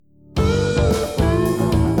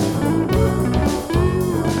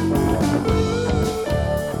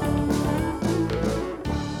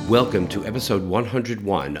Welcome to episode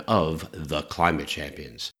 101 of The Climate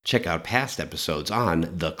Champions. Check out past episodes on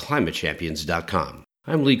theclimatechampions.com.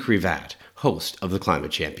 I'm Lee Crevat, host of The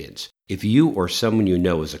Climate Champions. If you or someone you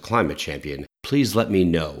know is a climate champion, please let me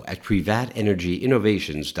know at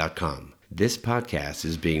crevatenergyinnovations.com. This podcast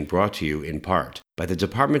is being brought to you in part by the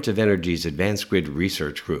Department of Energy's Advanced Grid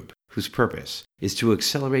Research Group, whose purpose is to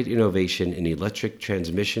accelerate innovation in electric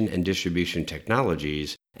transmission and distribution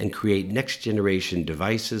technologies and create next-generation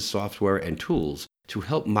devices, software, and tools to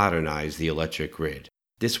help modernize the electric grid.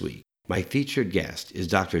 This week, my featured guest is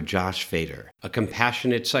Dr. Josh Fader, a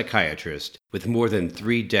compassionate psychiatrist with more than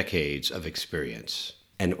 3 decades of experience,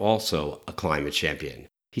 and also a climate champion.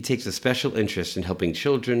 He takes a special interest in helping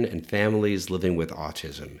children and families living with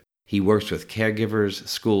autism. He works with caregivers,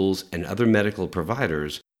 schools, and other medical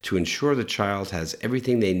providers to ensure the child has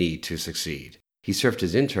everything they need to succeed. He served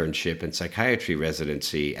his internship and psychiatry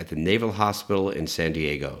residency at the Naval Hospital in San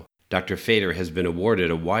Diego. Dr. Fader has been awarded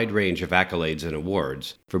a wide range of accolades and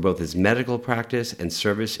awards for both his medical practice and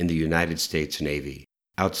service in the United States Navy.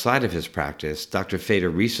 Outside of his practice, Dr. Fader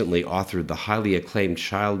recently authored the highly acclaimed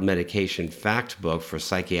Child Medication Fact Book for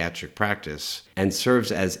Psychiatric Practice and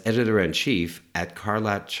serves as editor-in-chief at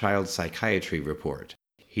Carlat Child Psychiatry Report.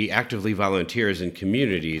 He actively volunteers in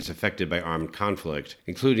communities affected by armed conflict,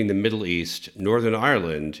 including the Middle East, Northern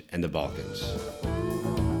Ireland, and the Balkans.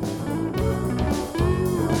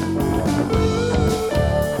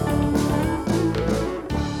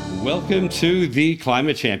 Welcome to the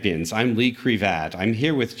Climate Champions. I'm Lee Crevat. I'm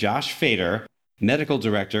here with Josh Fader, Medical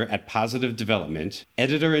Director at Positive Development,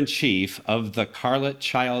 Editor-in-Chief of the Carlat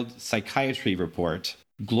Child Psychiatry Report,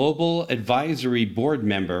 Global Advisory Board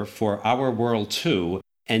Member for OurWorldToo,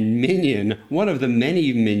 and minion, one of the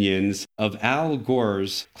many minions of Al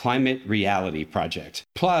Gore's Climate Reality Project,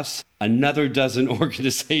 plus another dozen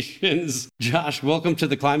organizations. Josh, welcome to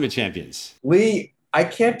the Climate Champions. Lee, I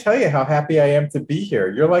can't tell you how happy I am to be here.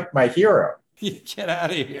 You're like my hero. Get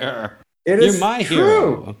out of here. You're my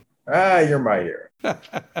true. hero. You're my hero.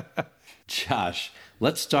 Josh,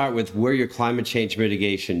 let's start with where your climate change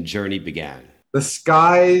mitigation journey began. The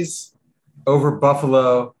skies over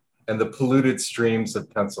Buffalo and the polluted streams of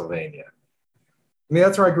Pennsylvania. I mean,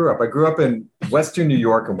 that's where I grew up. I grew up in Western New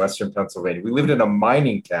York and Western Pennsylvania. We lived in a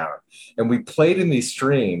mining town, and we played in these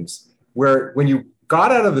streams where when you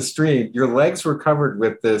got out of the stream, your legs were covered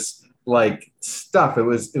with this like stuff. It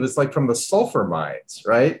was like from the sulfur mines,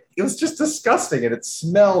 right? It was just disgusting, and it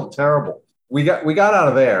smelled terrible. We got out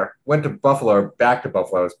of there, went to Buffalo, or back to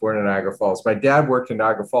Buffalo. I was born in Niagara Falls. My dad worked in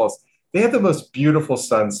Niagara Falls. They had the most beautiful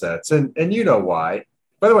sunsets, and you know why.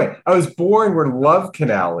 By the way, I was born where Love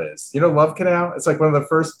Canal is. You know Love Canal? It's like one of the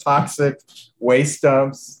first toxic waste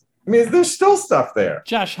dumps. I mean, there's still stuff there.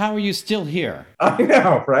 Josh, how are you still here? I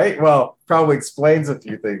know, right? Well, probably explains a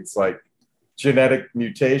few things like genetic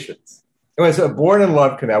mutations. Anyway, so born in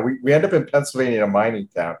Love Canal, we end up in Pennsylvania in a mining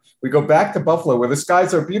town. We go back to Buffalo where the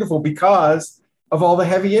skies are beautiful because of all the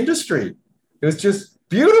heavy industry. It was just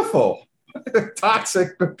beautiful.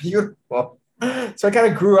 Toxic, but beautiful. So I kind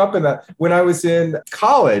of grew up in that. When I was in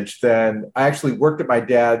college, then I actually worked at my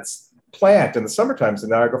dad's plant in the summertimes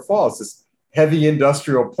in Niagara Falls, this heavy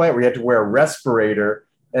industrial plant where you had to wear a respirator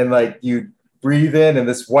and like you'd breathe in and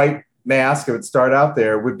this white mask, it would start out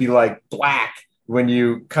there, would be like black when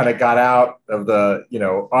you kind of got out of the,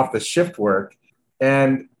 off the shift work.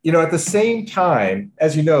 And, at the same time,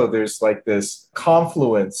 as you know, there's like this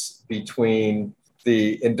confluence between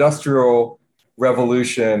the Industrial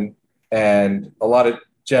Revolution and a lot of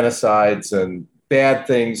genocides and bad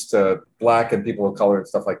things to Black and people of color and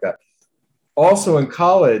stuff like that. Also in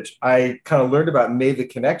college, I kind of learned about and made the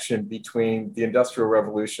connection between the Industrial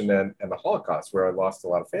Revolution and the Holocaust, where I lost a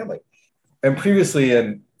lot of family. And previously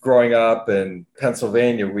in growing up in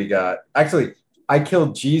Pennsylvania, I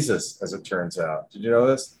killed Jesus, as it turns out. Did you know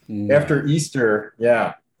this? No. After Easter,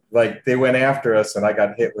 yeah. Like they went after us and I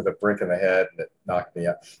got hit with a brick in the head and it knocked me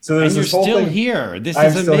out. So there's and this whole still thing here. This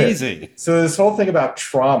is amazing. So this whole thing about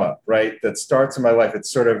trauma, right? That starts in my life.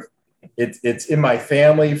 It's sort of, it's in my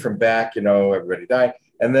family from back, everybody died.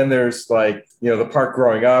 And then there's like, the part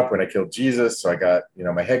growing up when I killed Jesus. So I got,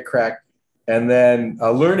 my head cracked. And then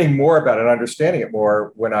learning more about it and understanding it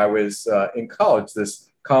more when I was in college, this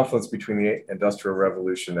confluence between the Industrial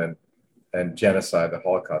Revolution and genocide, the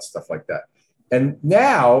Holocaust, stuff like that. And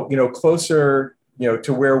now, closer,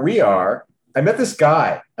 to where we are, I met this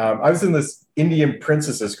guy. I was in this Indian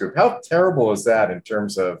princesses group. How terrible is that in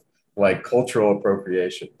terms of like cultural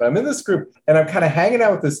appropriation? But I'm in this group and I'm kind of hanging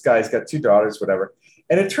out with this guy. He's got 2 daughters, whatever.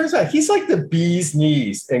 And it turns out he's like the bee's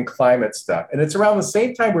knees in climate stuff. And it's around the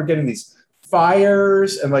same time we're getting these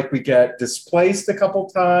fires and like we get displaced a couple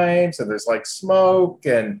times and there's like smoke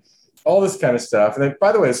and all this kind of stuff. And then,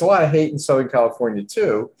 by the way, there's a lot of hate in Southern California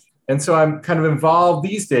too. And so I'm kind of involved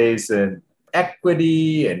these days in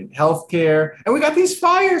equity and healthcare. And we got these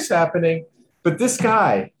fires happening. But this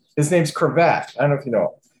guy, his name's Carlat. I don't know if you know him.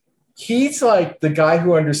 He's like the guy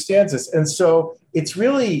who understands this. And so it's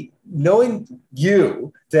really knowing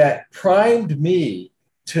you that primed me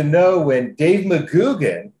to know when Dave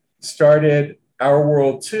McGugan started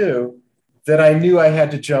OurWorldToo that I knew I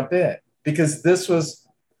had to jump in, because this was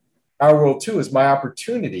OurWorldToo is my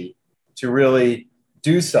opportunity to really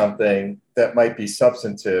do something that might be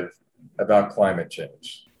substantive about climate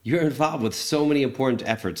change. You're involved with so many important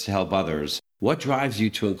efforts to help others. What drives you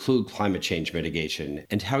to include climate change mitigation,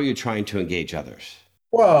 and how are you trying to engage others?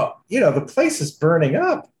 Well, the place is burning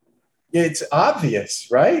up. It's obvious,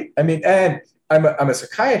 right? I mean, and I'm a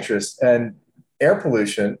psychiatrist, and air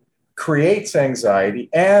pollution creates anxiety,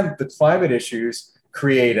 and the climate issues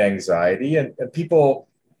create anxiety, and people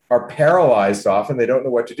are paralyzed often. They don't know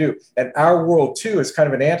what to do. And OurWorldToo is kind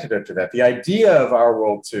of an antidote to that. The idea of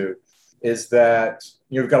OurWorldToo is that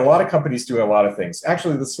you've got a lot of companies doing a lot of things.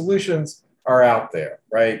 Actually, the solutions are out there,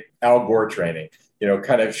 right? Al Gore training,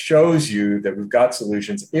 kind of shows you that we've got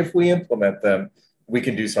solutions. If we implement them, we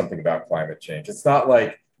can do something about climate change. It's not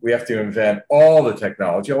like we have to invent all the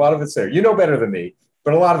technology. A lot of it's there. You know better than me,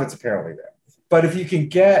 but a lot of it's apparently there. But if you can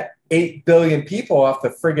get 8 billion people off the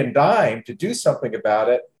friggin' dime to do something about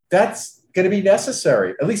it, that's going to be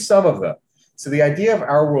necessary, at least some of them. So the idea of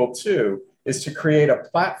OurWorldToo is to create a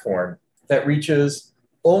platform that reaches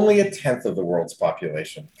only a tenth of the world's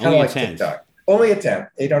population. Kind of like TikTok. Only a tenth,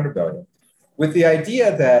 800 billion. With the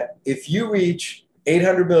idea that if you reach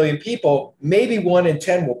 800 million people, maybe 1 in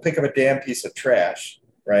 10 will pick up a damn piece of trash,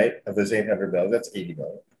 right? Of those 800 million, that's 80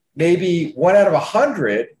 million. Maybe 1 out of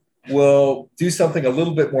 100 will do something a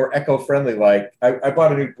little bit more eco-friendly. Like I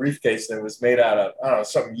bought a new briefcase and it was made out of, I don't know,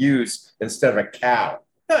 something used instead of a cow.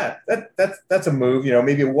 That's a move.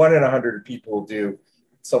 Maybe 1 in 100 people will do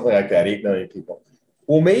something like that, 8 million people.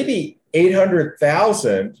 Well, maybe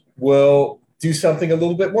 800,000 will do something a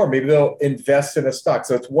little bit more. Maybe they'll invest in a stock.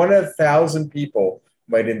 So it's 1 in 1,000 people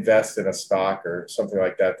might invest in a stock or something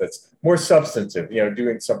like that that's more substantive,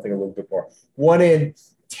 doing something a little bit more. 1 in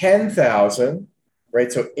 10,000,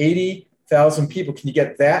 right? So 80,000 people. Can you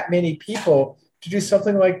get that many people to do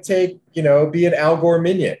something like be an Al Gore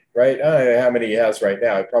minion, right? I don't know how many he has right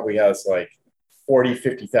now. He probably has like 40,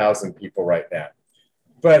 50,000 people right now.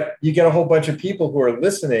 But you get a whole bunch of people who are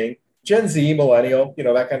listening, Gen Z, millennial,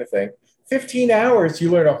 that kind of thing. 15 hours,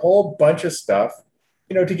 you learn a whole bunch of stuff,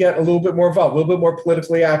 to get a little bit more involved, a little bit more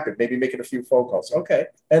politically active, maybe making a few phone calls. Okay.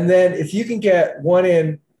 And then if you can get 1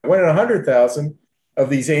 in 100,000 of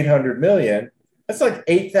these 800 million, that's like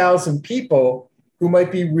 8,000 people who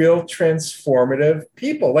might be real transformative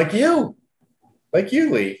people like you,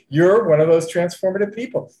 Lee. You're one of those transformative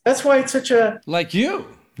people. That's why it's such a... Like you.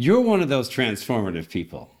 You're one of those transformative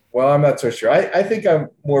people. Well, I'm not so sure. I think I'm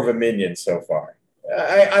more of a minion so far.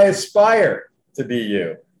 I aspire to be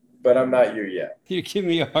you, but I'm not you yet. You give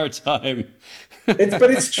me a hard time. But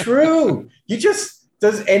it's true.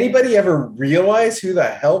 Does anybody ever realize who the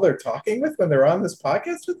hell they're talking with when they're on this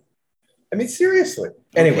podcast with? I mean, seriously.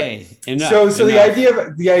 Anyway, okay, enough.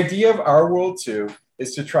 The idea of OurWorldToo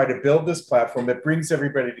is to try to build this platform that brings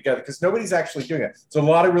everybody together, because nobody's actually doing it. There's a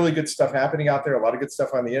lot of really good stuff happening out there, a lot of good stuff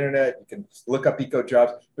on the internet. You can look up eco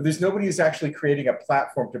jobs, but there's nobody who's actually creating a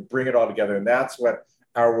platform to bring it all together. And that's what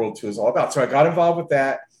OurWorldToo is all about. So I got involved with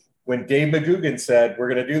that. When Dave McGugan said, we're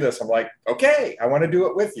going to do this, I'm like, okay, I want to do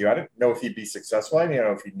it with you. I didn't know if he'd be successful. I didn't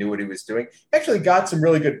know if he knew what he was doing. Actually got some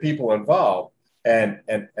really good people involved, and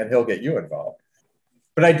he'll get you involved.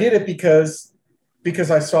 But I did it because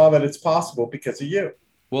I saw that it's possible because of you.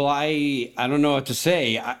 Well, I don't know what to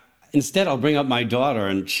say. Instead, I'll bring up my daughter,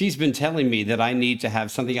 and she's been telling me that I need to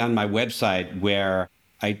have something on my website where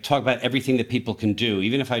I talk about everything that people can do,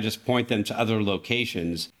 even if I just point them to other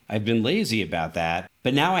locations. I've been lazy about that,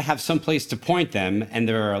 but now I have some place to point them, and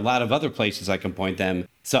there are a lot of other places I can point them.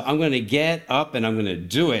 So I'm going to get up and I'm going to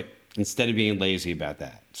do it instead of being lazy about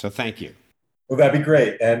that. So thank you. Well, that'd be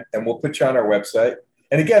great. And we'll put you on our website.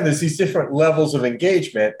 And again, there's these different levels of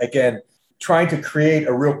engagement. Again, trying to create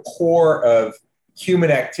a real core of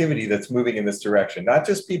human activity that's moving in this direction, not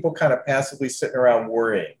just people kind of passively sitting around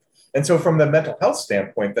worrying. And so from the mental health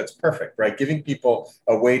standpoint, that's perfect, right? Giving people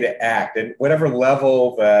a way to act and whatever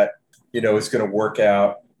level that, is going to work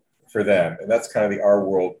out for them. And that's kind of the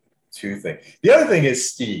OurWorldToo thing. The other thing is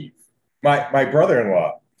Steve, my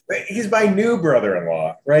brother-in-law. He's my new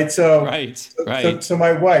brother-in-law, right? So, right. So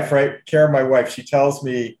my wife, right, Karen, my wife, she tells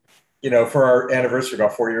me, for our anniversary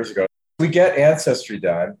about 4 years ago, we get ancestry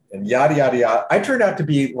done and yada, yada, yada. I turned out to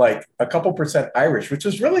be like a couple percent Irish, which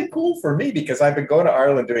was really cool for me because I've been going to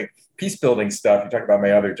Ireland doing peace building stuff. You talk about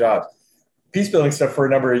my other jobs, peace building stuff for a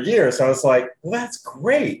number of years. So I was like, well, that's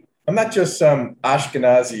great. I'm not just some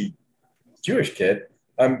Ashkenazi Jewish kid.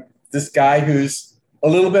 I'm this guy who's a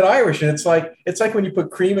little bit Irish. And it's like when you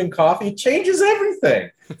put cream in coffee, it changes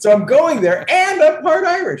everything. So I'm going there and I'm part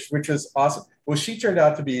Irish, which was awesome. Well, she turned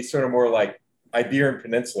out to be sort of more like Iberian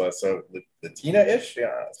Peninsula, so Latina-ish. Yeah.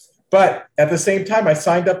 But at the same time, I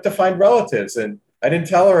signed up to find relatives and I didn't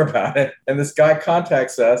tell her about it. And this guy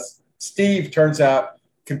contacts us. Steve, turns out,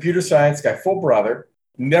 computer science guy, full brother.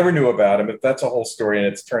 Never knew about him, but that's a whole story and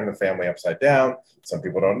it's turned the family upside down. Some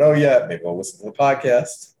people don't know yet. Maybe they'll listen to the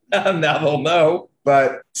podcast. Now they'll know.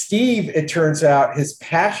 But Steve, it turns out his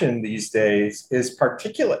passion these days is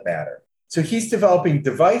particulate matter. So he's developing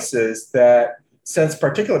devices that sense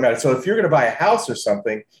particulate matter. So if you're going to buy a house or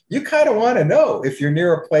something, you kind of want to know if you're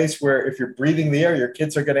near a place where if you're breathing the air, your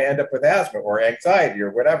kids are going to end up with asthma or anxiety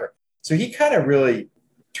or whatever. So he kind of really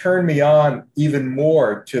turned me on even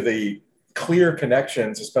more to the clear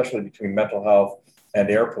connections, especially between mental health and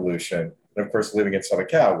air pollution. And of course, living in Southern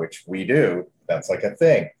Cal, which we do, that's like a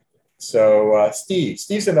thing. So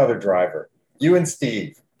Steve's another driver. You and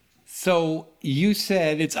Steve. So you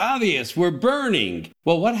said it's obvious we're burning.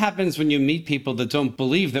 Well, what happens when you meet people that don't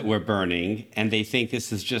believe that we're burning and they think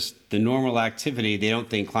this is just the normal activity? They don't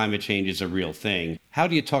think climate change is a real thing. How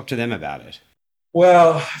do you talk to them about it?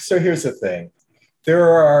 Well, so here's the thing. There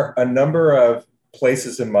are a number of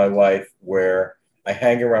places in my life where I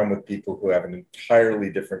hang around with people who have an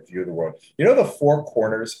entirely different view of the world. You know the four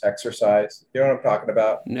corners exercise? You know what I'm talking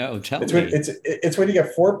about? No, tell me. It's when you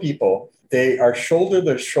get four people. They are shoulder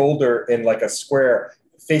to shoulder in like a square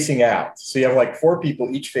facing out. So you have like four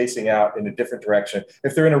people each facing out in a different direction.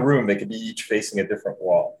 If they're in a room, they could be each facing a different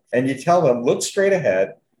wall. And you tell them, look straight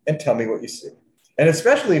ahead and tell me what you see. And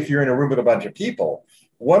especially if you're in a room with a bunch of people,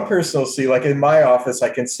 one person will see, like in my office, I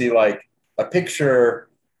can see like a picture,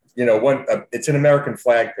 it's an American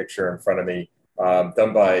flag picture in front of me,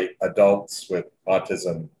 done by adults with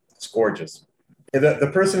autism. It's gorgeous. The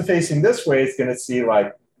person facing this way is going to see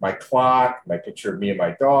like my clock, my picture of me and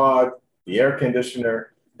my dog, the air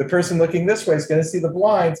conditioner. The person looking this way is going to see the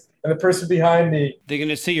blinds, and the person behind me. They're going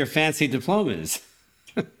to see your fancy diplomas.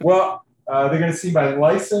 Well, they're going to see my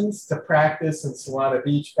license to practice in Solana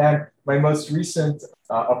Beach and my most recent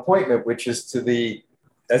appointment, which is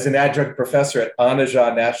as an adjunct professor at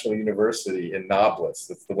Anaja National University in Nablus.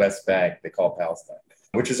 That's the West Bank, they call Palestine,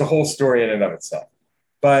 which is a whole story in and of itself.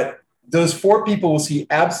 But those four people will see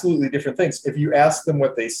absolutely different things. If you ask them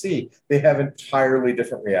what they see, they have entirely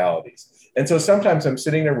different realities. And so sometimes I'm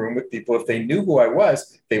sitting in a room with people, if they knew who I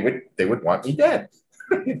was, they would want me dead.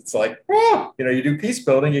 It's like, you do peace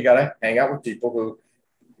building, you got to hang out with people who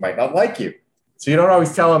might not like you. So you don't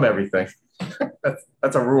always tell them everything.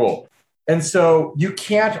 That's a rule. And so you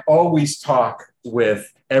can't always talk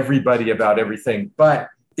with everybody about everything, but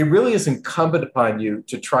it really is incumbent upon you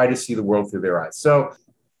to try to see the world through their eyes. So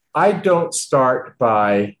I don't start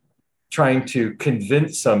by trying to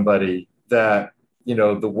convince somebody that,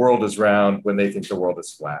 the world is round when they think the world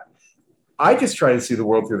is flat. I just try to see the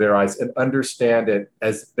world through their eyes and understand it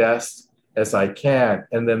as best as I can,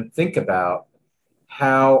 and then think about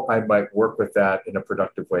how I might work with that in a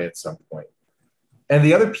productive way at some point. And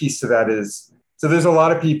the other piece to that is, so there's a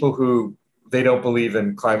lot of people who they don't believe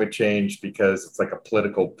in climate change because it's like a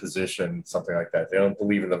political position, something like that. They don't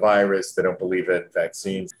believe in the virus. They don't believe in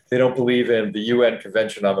vaccines. They don't believe in the UN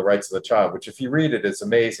Convention on the Rights of the Child, which if you read it, is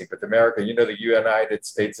amazing. But America, the United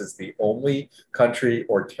States is the only country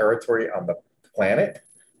or territory on the planet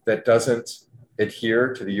that doesn't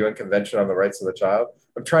adhere to the UN Convention on the Rights of the Child.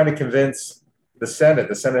 I'm trying to convince the Senate.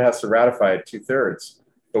 The Senate has to ratify it 2/3,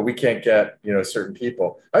 but we can't get, certain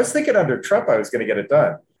people. I was thinking under Trump, I was going to get it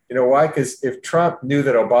done. You know why? Because if Trump knew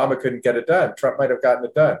that Obama couldn't get it done, Trump might have gotten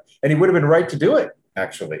it done. And he would have been right to do it,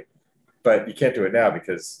 actually. But you can't do it now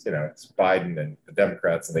because, it's Biden and the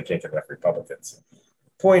Democrats and they can't get enough Republicans.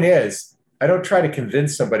 Point is, I don't try to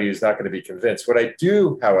convince somebody who's not going to be convinced. What I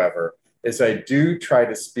do, however, is I do try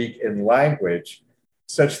to speak in language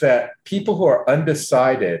such that people who are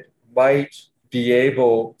undecided might be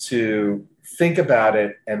able to think about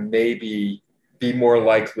it and maybe be more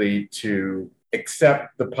likely to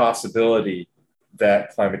accept the possibility that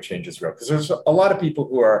climate change is real. Because there's a lot of people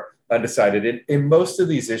who are undecided. In most of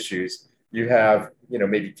these issues, you have,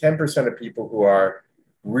 maybe 10% of people who are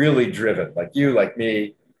really driven, like you, like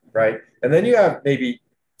me, right? And then you have maybe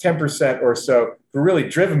 10% or so who are really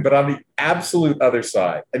driven, but on the absolute other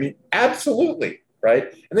side. I mean, absolutely right?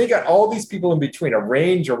 And then you got all these people in between, a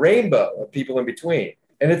rainbow of people in between.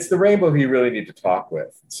 And it's the rainbow who you really need to talk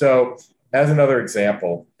with. So as another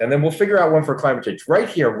example, and then we'll figure out one for climate change. Right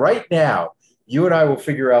here, right now, you and I will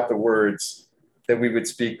figure out the words that we would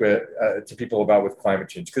speak with, to people about with climate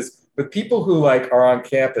change. Because with people who like are on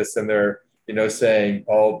campus and they're, saying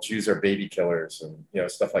all Jews are baby killers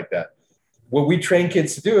and, stuff like that. What we train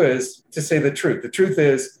kids to do is to say the truth. The truth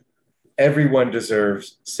is everyone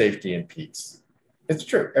deserves safety and peace. It's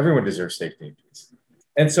true. Everyone deserves safety and peace.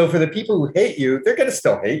 And so for the people who hate you, they're going to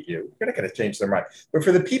still hate you. They're not going to change their mind. But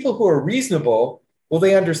for the people who are reasonable, well,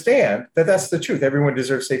 they understand that that's the truth. Everyone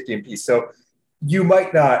deserves safety and peace. So you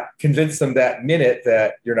might not convince them that minute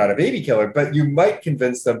that you're not a baby killer, but you might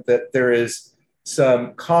convince them that there is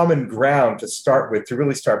some common ground to start with, to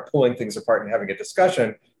really start pulling things apart and having a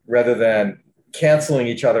discussion rather than canceling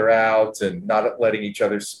each other out and not letting each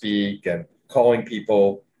other speak and calling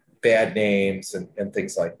people bad names and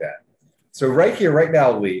things like that. So right here, right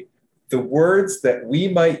now, Lee, the words that we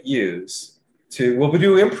might use we'll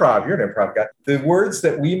do improv. You're an improv guy. The words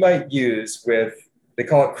that we might use with, they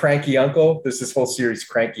call it Cranky Uncle. There's this whole series,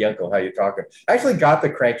 Cranky Uncle, How You Talking. I actually got the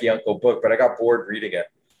Cranky Uncle book, but I got bored reading it.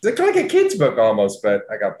 It's like a kid's book almost, but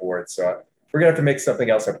I got bored. So we're going to have to make something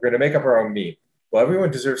else up. We're going to make up our own meme. Well, everyone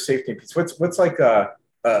deserves safety and peace. What's like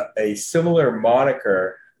a similar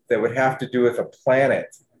moniker that would have to do with a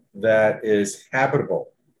planet that is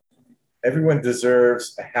habitable? Everyone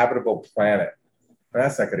deserves a habitable planet. Well,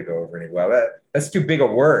 that's not going to go over any well. That's too big a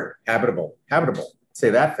word, habitable. Habitable. Say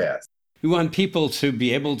that fast. We want people to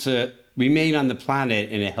be able to remain on the planet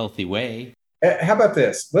in a healthy way. How about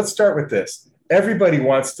this? Let's start with this. Everybody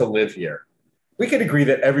wants to live here. We could agree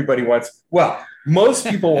that everybody wants, most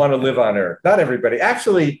people want to live on Earth. Not everybody.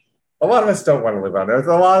 Actually, a lot of us don't want to live on Earth.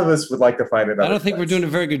 A lot of us would like to find another I don't think place. We're doing a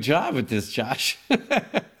very good job with this, Josh.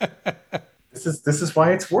 This is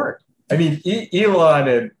why it's work. I mean, Elon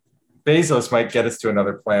and Bezos might get us to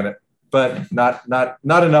another planet, but not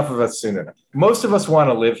enough of us soon enough. Most of us want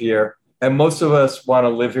to live here, and most of us want to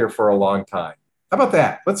live here for a long time. How about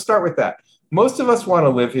that? Let's start with that. Most of us want to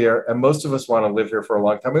live here, and most of us want to live here for a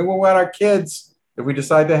long time. We want our kids, if we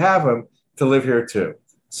decide to have them, to live here too.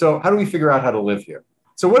 So how do we figure out how to live here?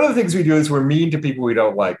 So one of the things we do is we're mean to people we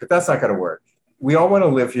don't like, but that's not going to work. We all want to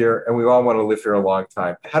live here, and we all want to live here a long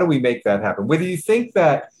time. How do we make that happen? Whether you think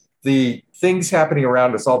that the things happening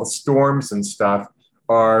around us, all the storms and stuff,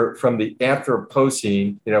 are from the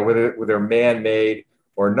Anthropocene, whether they're man-made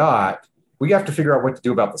or not, we have to figure out what to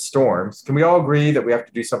do about the storms. Can we all agree that we have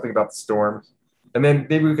to do something about the storms? And then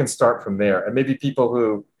maybe we can start from there. And maybe people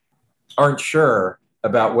who aren't sure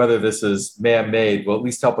about whether this is man-made will at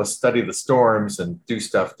least help us study the storms and do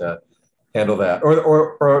stuff to handle that.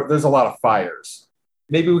 Or there's a lot of fires.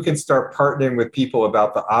 Maybe we can start partnering with people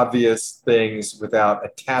about the obvious things without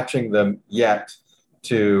attaching them yet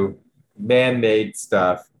to man-made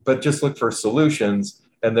stuff, but just look for solutions.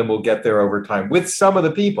 And then we'll get there over time with some of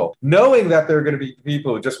the people, knowing that there are going to be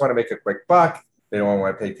people who just want to make a quick buck. They don't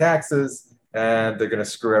want to pay taxes, and they're going to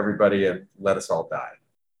screw everybody and let us all die.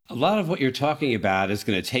 A lot of what you're talking about is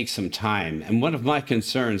going to take some time. And one of my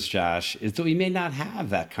concerns, Josh, is that we may not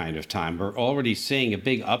have that kind of time. We're already seeing a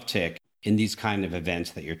big uptick in these kind of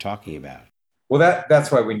events that you're talking about. Well,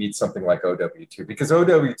 that's why we need something like OurWorldToo, because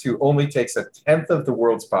OurWorldToo only takes 1/10 of the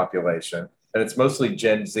world's population, and it's mostly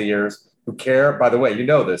Gen Zers who care. By the way, you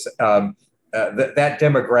know this, that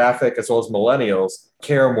demographic, as well as millennials,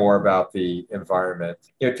 care more about the environment.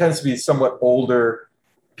 It tends to be somewhat older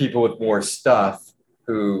people with more stuff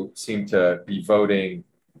who seem to be voting,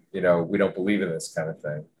 we don't believe in this kind of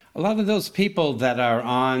thing. A lot of those people that are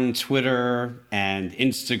on Twitter and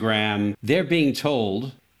Instagram, they're being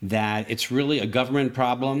told that it's really a government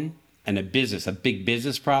problem and a big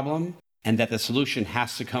business problem, and that the solution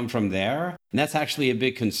has to come from there. And that's actually a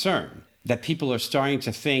big concern, that people are starting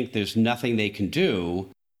to think there's nothing they can do.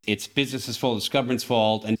 It's business's fault, it's government's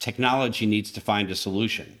fault, and technology needs to find a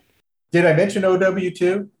solution. Did I mention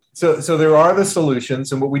OurWorldToo? So there are the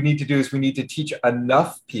solutions, and what we need to do is we need to teach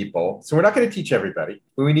enough people. So we're not going to teach everybody,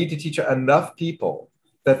 but we need to teach enough people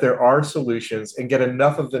that there are solutions and get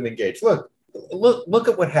enough of them engaged. Look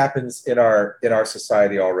at what happens in our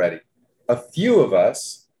society already. A few of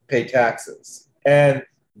us pay taxes, and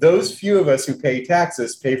those few of us who pay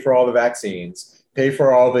taxes pay for all the vaccines, pay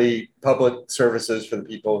for all the public services for the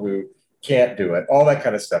people who can't do it, all that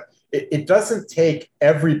kind of stuff. It doesn't take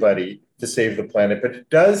everybody to save the planet, but it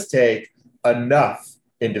does take enough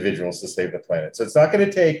individuals to save the planet. So it's not going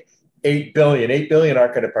to take 8 billion. 8 billion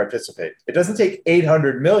aren't going to participate. It doesn't take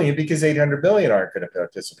 800 million because 800 million aren't going to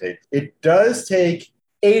participate. It does take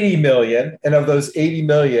 80 million. And of those 80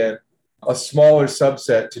 million, a smaller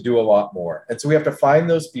subset to do a lot more. And so we have to find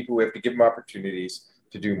those people. We have to give them opportunities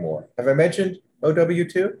to do more. Have I mentioned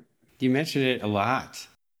OurWorldToo? You mentioned it a lot.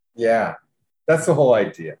 Yeah, that's the whole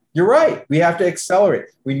idea. You're right. We have to accelerate.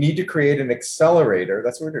 We need to create an accelerator.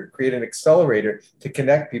 That's what we're doing. Create an accelerator to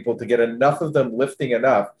connect people, to get enough of them lifting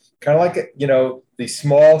enough, kind of like, the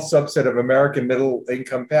small subset of American middle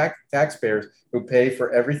income taxpayers who pay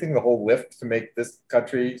for everything, the whole lift to make this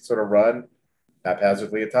country sort of run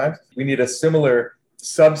haphazardly at times. We need a similar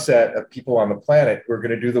subset of people on the planet who are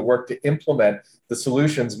going to do the work to implement the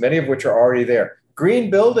solutions, many of which are already there.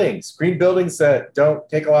 Green buildings that don't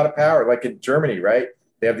take a lot of power, like in Germany, right?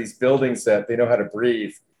 They have these buildings that they know how to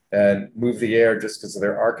breathe and move the air just because of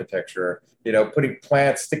their architecture. Putting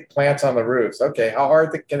stick plants on the roofs. Okay, how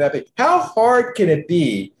hard can that be? How hard can it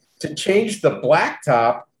be to change the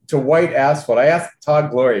blacktop to white asphalt? I asked Todd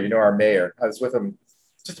Gloria, our mayor. I was with him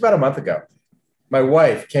just about a month ago. My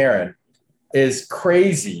wife, Karen, is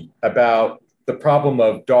crazy about the problem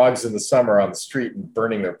of dogs in the summer on the street and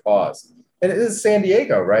burning their paws. And it is San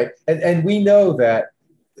Diego, right? And we know that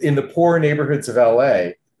in the poor neighborhoods of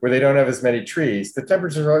LA, where they don't have as many trees, the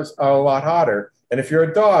temperatures are a lot hotter. And if you're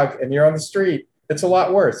a dog and you're on the street, it's a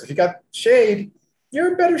lot worse. If you got shade, you're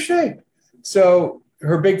in better shape. So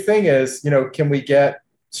her big thing is, can we get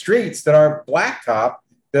streets that aren't blacktop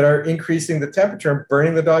that are increasing the temperature and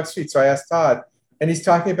burning the dog's feet? So I asked Todd, and he's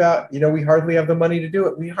talking about, we hardly have the money to do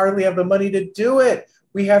it. We hardly have the money to do it.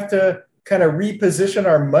 We have to kind of reposition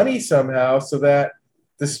our money somehow so that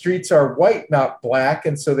the streets are white, not black.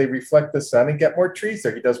 And so they reflect the sun and get more trees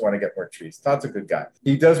there. He does want to get more trees. Todd's a good guy.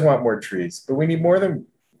 He does want more trees, but we need more than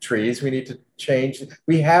trees. We need to change.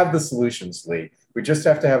 We have the solutions, Lee. We just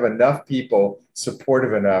have to have enough people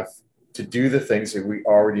supportive enough to do the things that we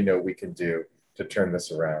already know we can do to turn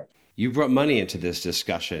this around. You brought money into this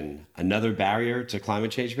discussion. Another barrier to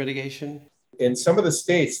climate change mitigation? In some of the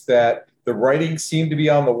states that the writing seemed to be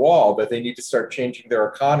on the wall that they need to start changing their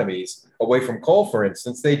economies away from coal, for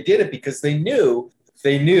instance, they did it because they knew,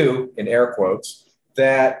 in air quotes,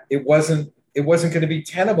 that it wasn't going to be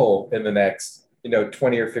tenable in the next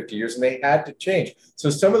 20 or 50 years, and they had to change.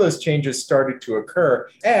 So some of those changes started to occur,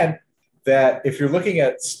 and that if you're looking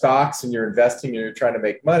at stocks and you're investing and you're trying to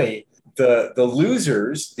make money, the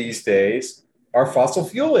losers these days are fossil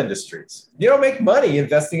fuel industries. You don't make money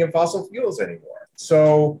investing in fossil fuels anymore.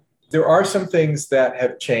 So there are some things that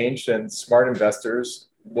have changed, and smart investors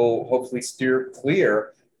will hopefully steer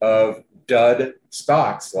clear of dud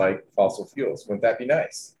stocks like fossil fuels. Wouldn't that be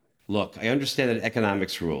nice? Look, I understand that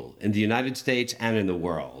economics rule in the United States and in the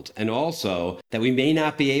world, and also that we may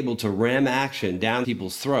not be able to ram action down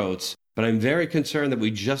people's throats, but I'm very concerned that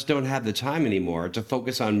we just don't have the time anymore to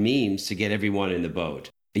focus on memes to get everyone in the boat.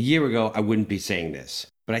 A year ago, I wouldn't be saying this,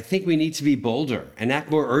 but I think we need to be bolder and act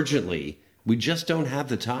more urgently. We just don't have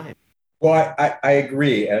the time. Well, I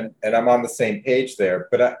agree, and I'm on the same page there,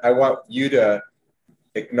 but I want you to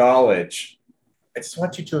acknowledge, I just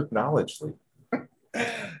want you to acknowledge, Lee,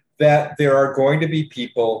 that there are going to be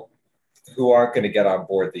people who aren't going to get on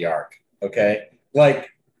board the ark, okay? So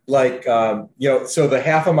the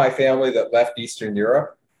half of my family that left Eastern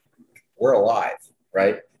Europe, we're alive,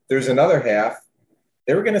 right? There's another half,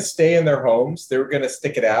 they were going to stay in their homes, they were going to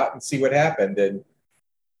stick it out and see what happened, and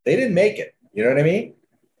they didn't make it, you know what I mean?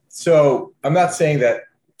 So I'm not saying that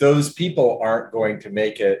those people aren't going to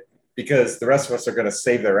make it because the rest of us are going to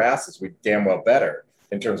save their asses. We damn well better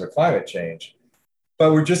in terms of climate change.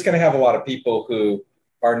 But we're just going to have a lot of people who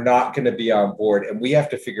are not going to be on board. And we have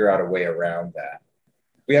to figure out a way around that.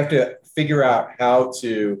 We have to figure out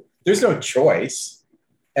there's no choice.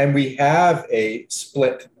 And we have a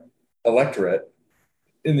split electorate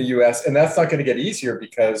in the US. And that's not going to get easier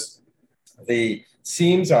because the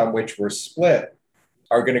seams on which we're split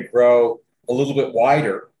are going to grow a little bit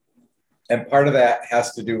wider. And part of that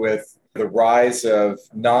has to do with the rise of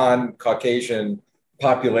non-Caucasian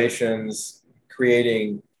populations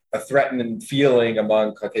creating a threatened feeling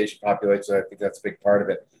among Caucasian populations. I think that's a big part of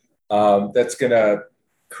it. That's going to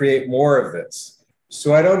create more of this.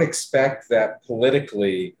 So I don't expect that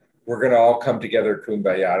politically we're going to all come together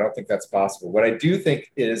kumbaya. I don't think that's possible. What I do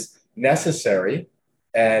think is necessary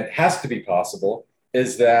and has to be possible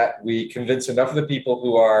is that we convince enough of the people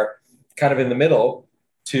who are kind of in the middle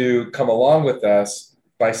to come along with us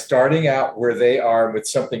by starting out where they are with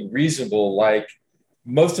something reasonable, like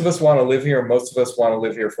most of us want to live here. Most of us want to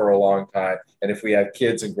live here for a long time. And if we have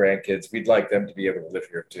kids and grandkids, we'd like them to be able to live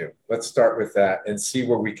here too. Let's start with that and see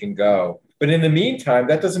where we can go. But in the meantime,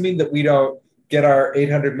 that doesn't mean that we don't get our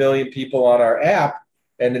 800 million people on our app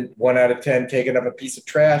and 1 out of 10 taking up a piece of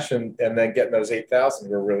trash and then getting those 8,000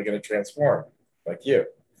 we're really going to transform, like you.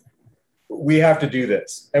 we have to do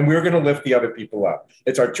this, and we're going to lift the other people up.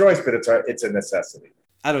 It's our choice, but it's a necessity.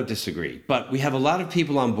 I don't disagree, but we have a lot of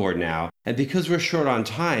people on board now, and because we're short on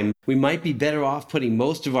time, we might be better off putting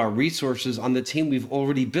most of our resources on the team we've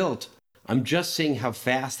already built. I'm just seeing how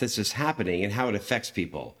fast this is happening and how it affects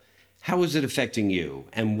people. How is it affecting you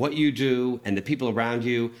and what you do and the people around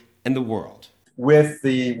you and the world? With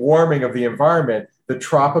the warming of the environment, the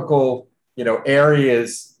tropical,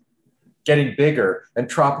 areas getting bigger and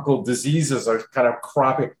tropical diseases are kind of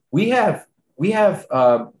cropping. We have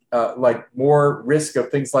like more risk of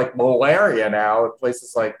things like malaria now in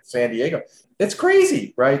places like San Diego. It's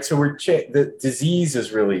crazy, right? So the disease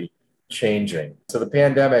is really changing. So the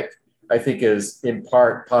pandemic, I think, is in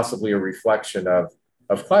part possibly a reflection of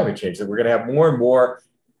climate change, that we're going to have more and more,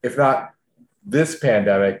 if not this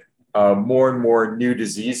pandemic, more and more new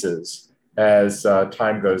diseases as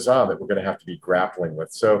time goes on that we're going to have to be grappling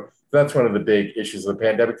with. So that's one of the big issues of the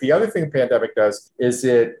pandemic. The other thing the pandemic does is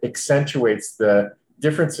it accentuates the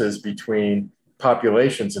differences between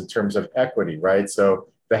populations in terms of equity, right? So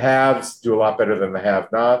the haves do a lot better than the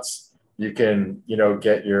have-nots. You can,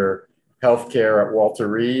 get your healthcare at Walter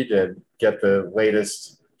Reed and get the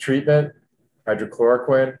latest treatment,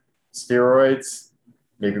 hydrochloroquine, steroids,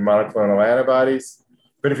 maybe monoclonal antibodies.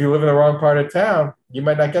 But if you live in the wrong part of town, you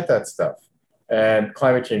might not get that stuff. And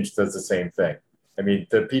climate change does the same thing. I mean,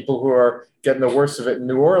 the people who are getting the worst of it in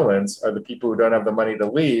New Orleans are the people who don't have the money to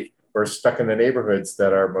leave or are stuck in the neighborhoods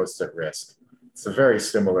that are most at risk. It's a very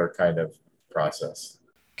similar kind of process.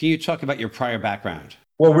 Can you talk about your prior background?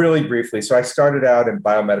 Well, really briefly. So I started out in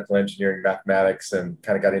biomedical engineering, mathematics, and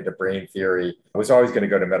kind of got into brain theory. I was always going to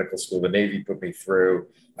go to medical school. The Navy put me through.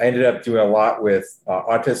 I ended up doing a lot with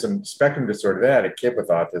autism spectrum disorder. Then I had a kid with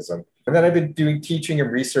autism. And then I've been doing teaching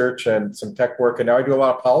and research and some tech work. And now I do a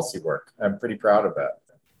lot of policy work. I'm pretty proud of that.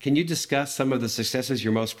 Can you discuss some of the successes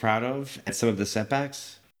you're most proud of and some of the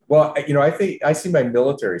setbacks? Well, I think I see my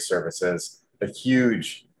military service as a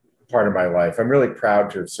huge part of my life. I'm really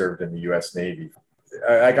proud to have served in the U.S. Navy.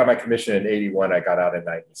 I got my commission in 81. I got out in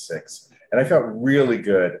 96. And I felt really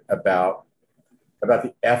good about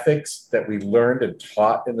the ethics that we learned and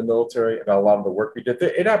taught in the military, about a lot of the work we did.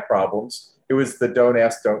 It had problems. It was the don't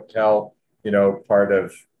ask, don't tell, part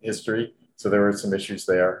of history. So there were some issues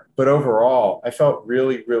there. But overall, I felt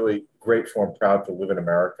really, really grateful and proud to live in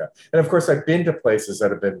America. And of course, I've been to places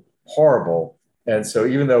that have been horrible. And so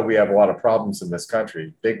even though we have a lot of problems in this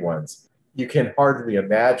country, big ones, you can hardly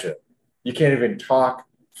imagine. You can't even talk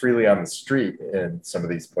freely on the street in some of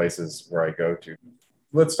these places where I go to.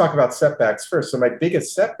 Let's talk about setbacks first. So my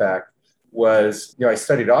biggest setback was, I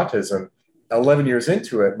studied autism. 11 years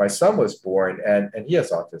into it, my son was born, and he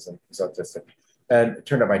has autism. He's autistic. And it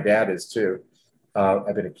turned out my dad is too.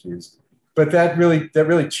 I've been accused. But that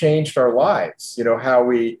really changed our lives.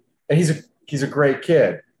 And he's a great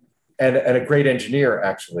kid and a great engineer,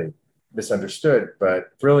 actually, misunderstood,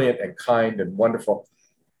 but brilliant and kind and wonderful.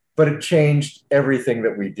 But it changed everything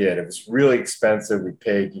that we did. It was really expensive. We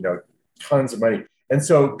paid, tons of money. And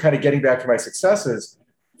so kind of getting back to my successes,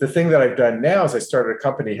 the thing that I've done now is I started a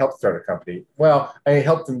company, helped start a company. Well, I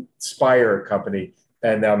helped inspire a company,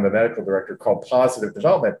 and now I'm the medical director, called Positive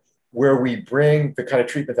Development, where we bring the kind of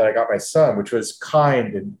treatment that I got my son, which was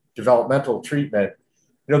kind and developmental treatment.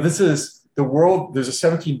 This is the world. There's a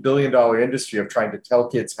 $17 billion industry of trying to tell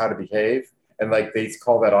kids how to behave. And they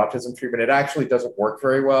call that autism treatment. It actually doesn't work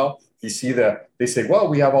very well. You see they say, well,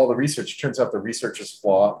 we have all the research. It turns out the research is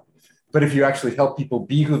flawed. But if you actually help people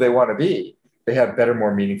be who they want to be, they have better,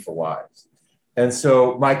 more meaningful lives. And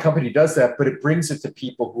so my company does that, but it brings it to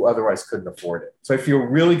people who otherwise couldn't afford it. So I feel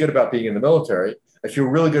really good about being in the military. I feel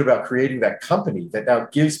really good about creating that company that now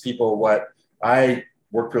gives people what I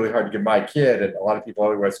worked really hard to give my kid and a lot of people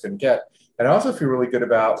otherwise couldn't get. And I also feel really good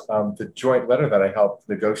about the joint letter that I helped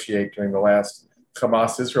negotiate during the last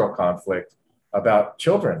Hamas-Israel conflict about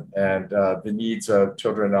children and the needs of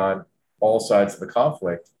children on all sides of the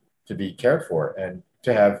conflict to be cared for and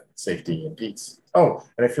to have safety and peace. Oh,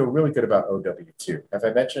 and I feel really good about OurWorldToo. Have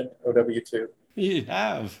I mentioned OurWorldToo? You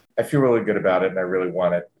have. I feel really good about it and I really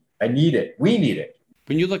want it. I need it. We need it.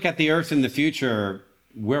 When you look at the Earth in the future,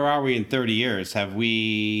 where are we in 30 years? Have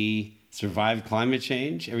we survived climate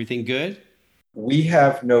change? Everything good? We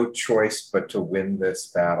have no choice but to win this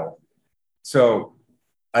battle. So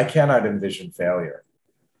I cannot envision failure.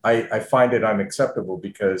 I find it unacceptable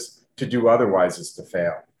because to do otherwise is to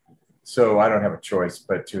fail. So I don't have a choice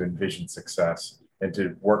but to envision success and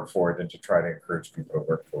to work for it and to try to encourage people to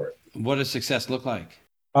work for it. What does success look like?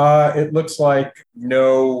 It looks like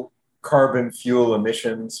no carbon fuel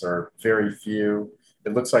emissions or very few.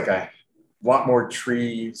 It looks like a lot more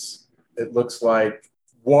trees. It looks like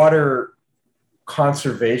water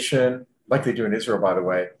conservation, like they do in Israel, by the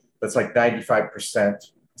way, that's like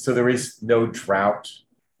 95%. So there is no drought.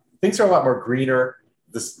 Things are a lot more greener.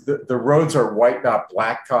 The roads are white, not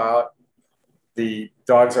black caught. The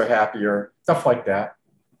dogs are happier, stuff like that.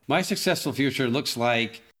 My successful future looks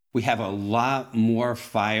like we have a lot more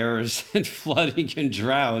fires and flooding and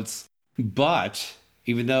droughts. But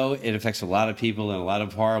even though it affects a lot of people in a lot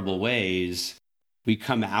of horrible ways, we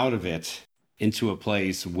come out of it into a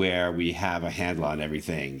place where we have a handle on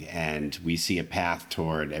everything and we see a path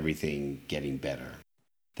toward everything getting better.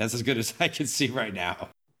 That's as good as I can see right now.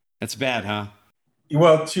 That's bad, huh?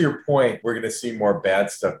 Well, to your point, we're going to see more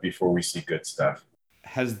bad stuff before we see good stuff.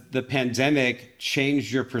 Has the pandemic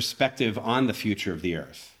changed your perspective on the future of the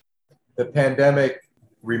Earth? The pandemic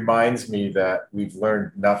reminds me that we've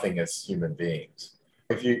learned nothing as human beings.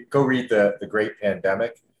 If you go read The Great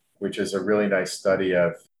Pandemic, which is a really nice study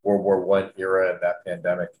of World War I era and that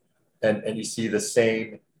pandemic, and you see the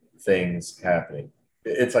same things happening.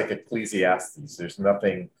 It's like Ecclesiastes. There's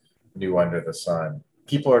nothing new under the sun.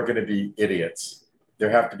 People are going to be idiots. There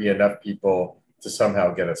have to be enough people to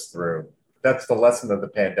somehow get us through. That's the lesson of the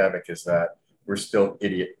pandemic, is that we're still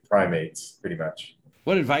idiot primates, pretty much.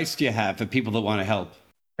 What advice do you have for people that want to help?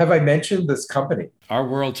 Have I mentioned this company?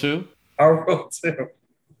 OurWorldToo? OurWorldToo.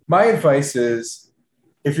 My advice is,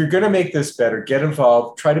 if you're going to make this better, get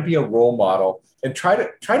involved, try to be a role model, and try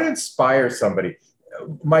to inspire somebody.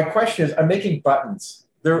 My question is, I'm making buttons.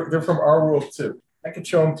 They're from OurWorldToo. I could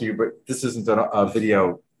show them to you, but this isn't a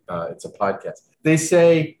video. It's a podcast. They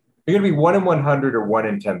say you're going to be 1 in 100 or 1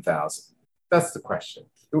 in 10,000. That's the question.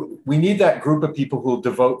 We need that group of people who will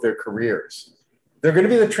devote their careers. They're going to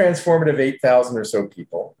be the transformative 8,000 or so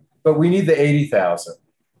people, but we need the 80,000.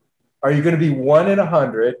 Are you going to be 1 in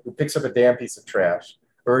 100 who picks up a damn piece of trash?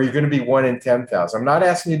 Or are you going to be 1 in 10,000? I'm not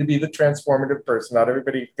asking you to be the transformative person. Not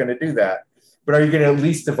everybody's going to do that. But are you going to at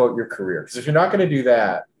least devote your career? Because if you're not going to do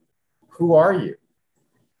that, who are you?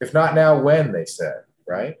 If not now, when, they said,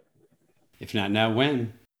 right? If not now,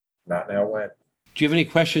 when? Not now, when? Do you have any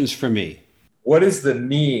questions for me? What is the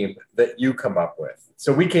meme that you come up with?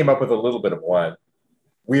 So we came up with a little bit of one.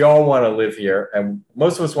 We all want to live here, and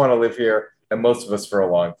most of us want to live here, and most of us for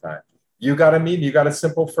a long time. You got a meme? You got a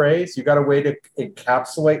simple phrase? You got a way to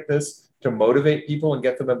encapsulate this to motivate people and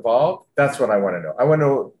get them involved? That's what I want to know. I want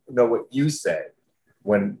to know what you say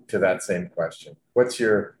when to that same question. What's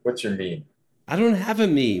your meme? I don't have a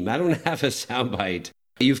meme. I don't have a soundbite.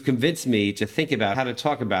 You've convinced me to think about how to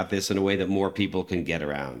talk about this in a way that more people can get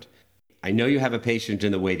around. I know you have a patient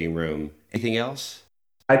in the waiting room. Anything else?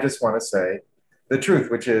 I just want to say the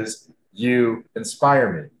truth, which is you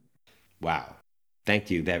inspire me. Wow.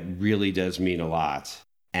 Thank you. That really does mean a lot.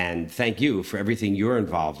 And thank you for everything you're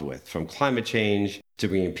involved with, from climate change to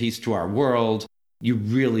bringing peace to our world. You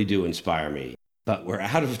really do inspire me. But we're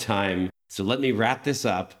out of time, so let me wrap this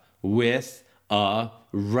up with a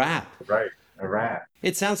rap. Right, a rap.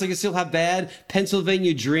 It sounds like you still have bad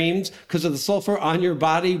Pennsylvania dreams because of the sulfur on your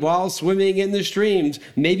body while swimming in the streams.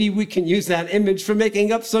 Maybe we can use that image for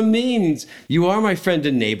making up some memes. You are my friend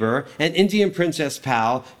and neighbor, an Indian princess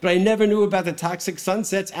pal, but I never knew about the toxic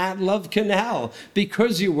sunsets at Love Canal.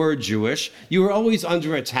 Because you were Jewish, you were always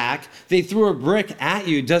under attack. They threw a brick at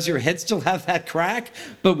you. Does your head still have that crack?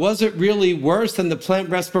 But was it really worse than the plant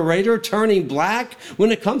respirator turning black?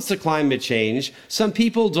 When it comes to climate change, some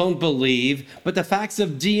people don't believe, but the fact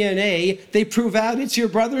of DNA, they prove out it's your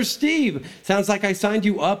brother Steve. Sounds like I signed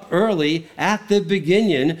you up early at the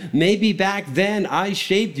beginning. Maybe back then I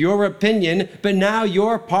shaped your opinion, but now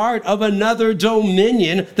you're part of another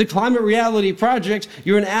dominion, the Climate Reality Project.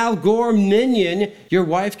 You're an Al Gore minion. Your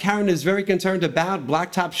wife Karen is very concerned about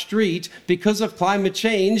Blacktop Street because of climate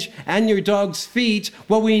change and your dog's feet.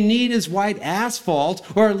 What we need is white asphalt,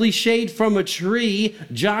 or at least shade from a tree.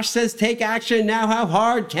 Josh says take action now. How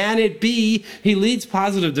hard can it be? He leads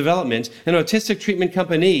Positive Development, an autistic treatment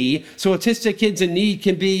company, so autistic kids in need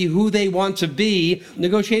can be who they want to be.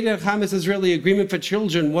 Negotiated a Hamas Israeli agreement for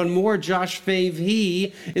children. One more Josh Fave.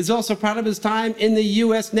 He is also proud of his time in the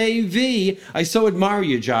U.S. Navy. I so admire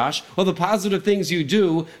you, Josh, all the positive things you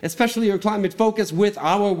do, especially your climate focus with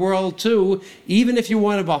OurWorldToo. Even if you're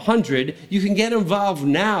one of 100, you can get involved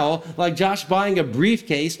now, like Josh buying a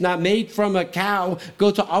briefcase not made from a cow.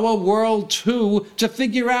 Go to OurWorldToo to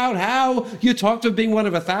figure out how. You talked of being one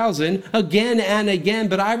of 1,000 again and again,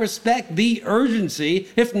 but I respect the urgency.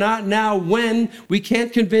 If not now, when? We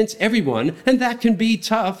can't convince everyone, and that can be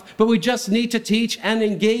tough, but we just need to teach and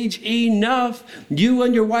engage enough. You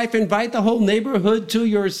and your wife invite the whole neighborhood to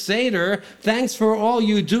your Seder. Thanks for all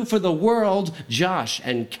you do for the world, Josh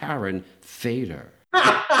and Karen Fader.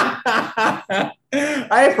 I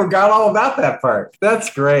I forgot all about that part.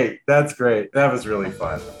 That's great. That's great. That was really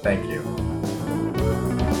fun. Thank you.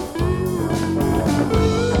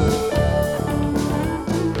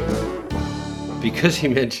 Because he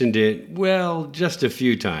mentioned it, well, just a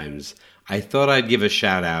few times, I thought I'd give a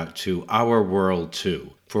shout out to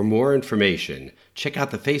OurWorldToo. For more information, check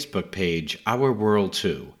out the Facebook page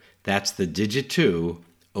OurWorldToo. That's the digit 2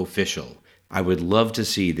 official. I would love to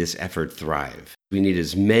see this effort thrive. We need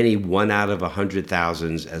as many 1 out of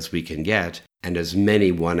 100,000s as we can get, and as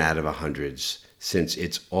many 1 out of 100s, since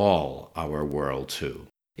it's all our world too.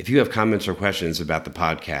 If you have comments or questions about the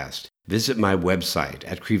podcast, visit my website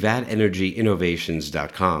at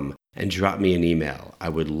crevatenergyinnovations.com and drop me an email. I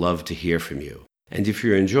would love to hear from you. And if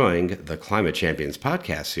you're enjoying the Climate Champions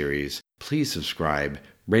podcast series, please subscribe,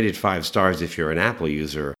 rate it 5 stars if you're an Apple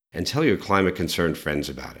user, and tell your climate-concerned friends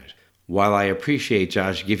about it. While I appreciate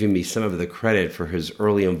Josh giving me some of the credit for his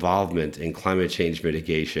early involvement in climate change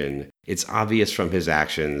mitigation, it's obvious from his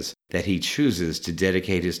actions that he chooses to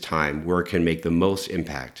dedicate his time where it can make the most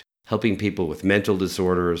impact, helping people with mental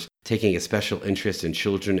disorders, taking a special interest in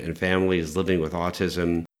children and families living with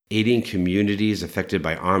autism, aiding communities affected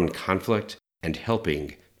by armed conflict, and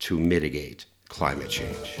helping to mitigate climate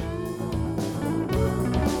change.